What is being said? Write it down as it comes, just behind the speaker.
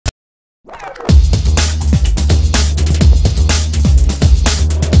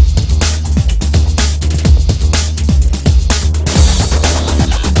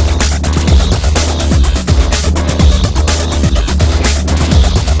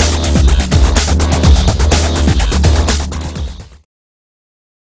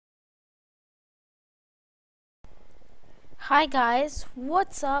Hi guys,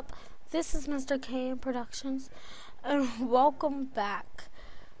 what's up? This is Mr. K Productions, and welcome back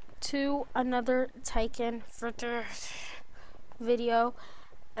to another Tyken for this video.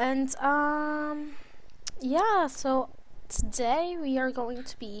 And yeah, so today we are going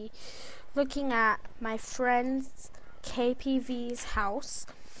to be looking at my friend's KPV's house.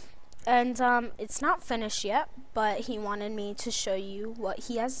 And it's not finished yet, but he wanted me to show you what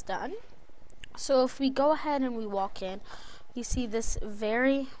he has done. So if we go ahead and we walk in, you see this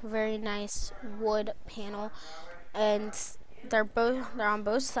very nice wood panel, and they're on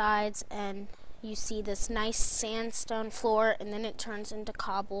both sides, and you see this nice sandstone floor, and then it turns into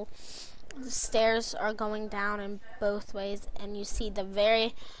cobble. The stairs are going down in both ways, and you see the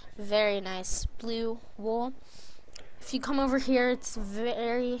very nice blue wool. If you come over here, it's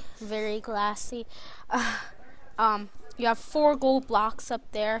very glassy. You have 4 gold blocks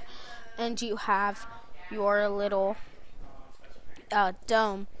up there, and you have your little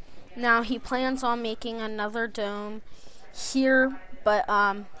dome. Now he plans on making another dome here, but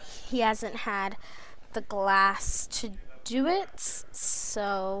he hasn't had the glass to do it,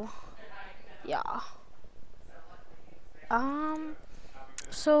 so yeah.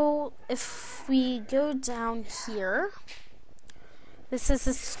 So if we go down here, this is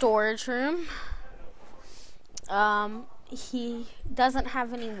his storage room. He doesn't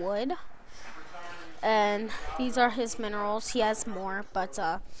have any wood, and these are his minerals. He has more, but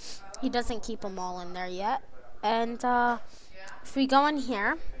he doesn't keep them all in there yet. And if we go in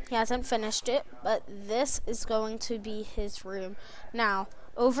here, he hasn't finished it, but this is going to be his room. Now,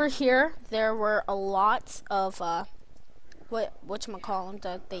 over here, there were a lot of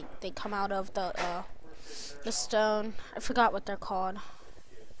whatchamacallem, they come out of the stone. I forgot what they're called.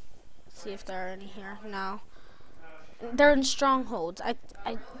 Let's see if there are any here. No, they're in strongholds.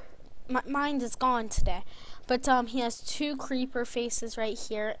 My mind is gone today. But he has 2 creeper faces right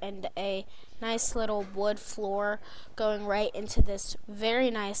here and a nice little wood floor going right into this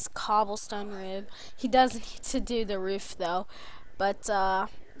very nice cobblestone room. He does need to do the roof though. But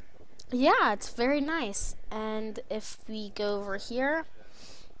yeah, it's very nice. And if we go over here,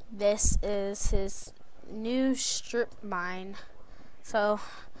 this is his new strip mine. So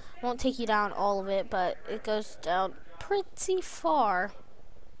I won't take you down all of it, but it goes down pretty far.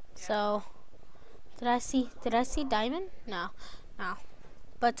 So did I see diamond? No.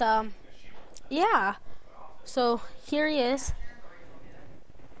 But yeah. So here he is.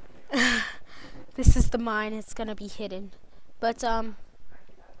 This is the mine. It's gonna be hidden. But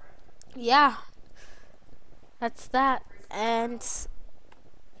yeah. That's that. And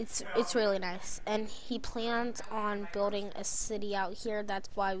it's really nice. And he plans on building a city out here. That's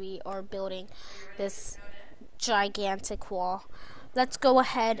why we are building this gigantic wall. Let's go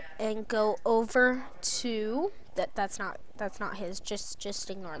ahead and go over to that's not his. Just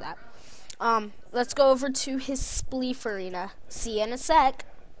ignore that. Let's go over to his Spleef arena. See you in a sec.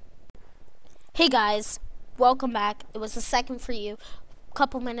 Hey guys, welcome back. It was a second for you,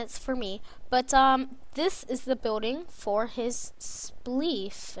 couple minutes for me. But this is the building for his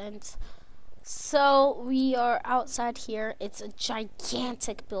Spleef, and so we are outside here. It's a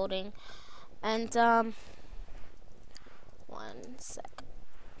gigantic building, and one sec.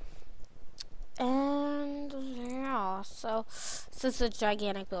 And yeah, so this is a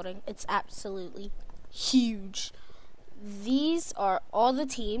gigantic building. It's absolutely huge. These are all the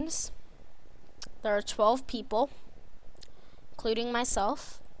teams. There are 12 people, including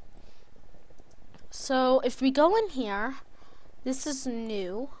myself. So if we go in here, this is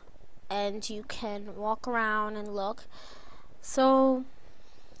new, and you can walk around and look. So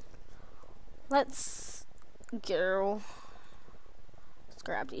let's go.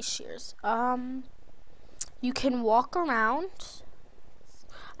 Grab these shears. You can walk around.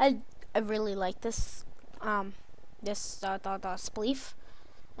 I really like this Spleef,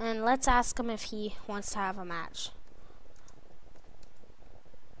 and let's ask him if he wants to have a match.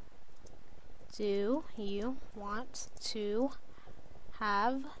 Do you want to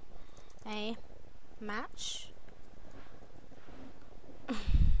have a match?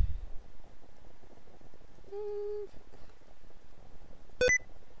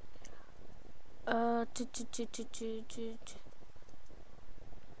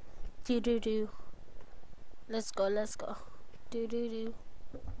 Do. Let's go. Do.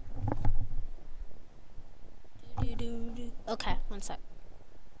 Okay, one sec.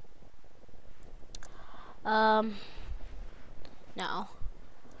 No.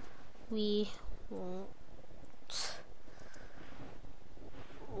 We won't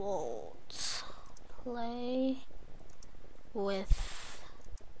play with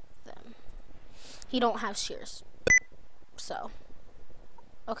them. He don't have shears. So,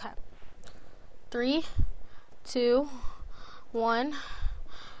 okay. 3, 2, 1.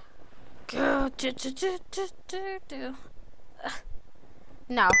 Go.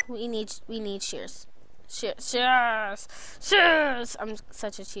 No, we need shears. Shears. I'm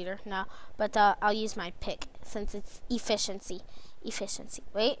such a cheater. No, but I'll use my pick since it's efficiency. Efficiency.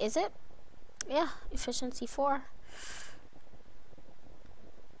 Wait, is it? Yeah, efficiency 4.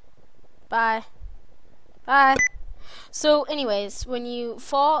 Bye. Bye. So anyways, when you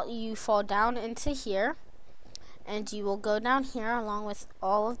fall down into here, and you will go down here along with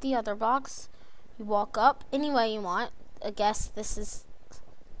all of the other blocks. You walk up any way you want. I guess this is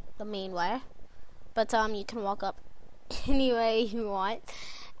the main way, but you can walk up any way you want.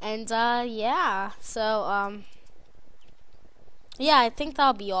 And yeah, so yeah, I think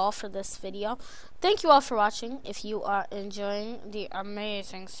that'll be all for this video. Thank you all for watching. If you are enjoying the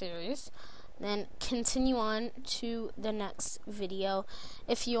amazing series, then continue on to the next video.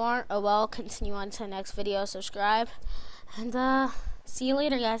 If you aren't, oh well, continue on to the next video, subscribe, and see you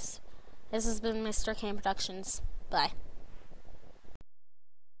later, guys. This has been Mr. Kane Productions. Bye.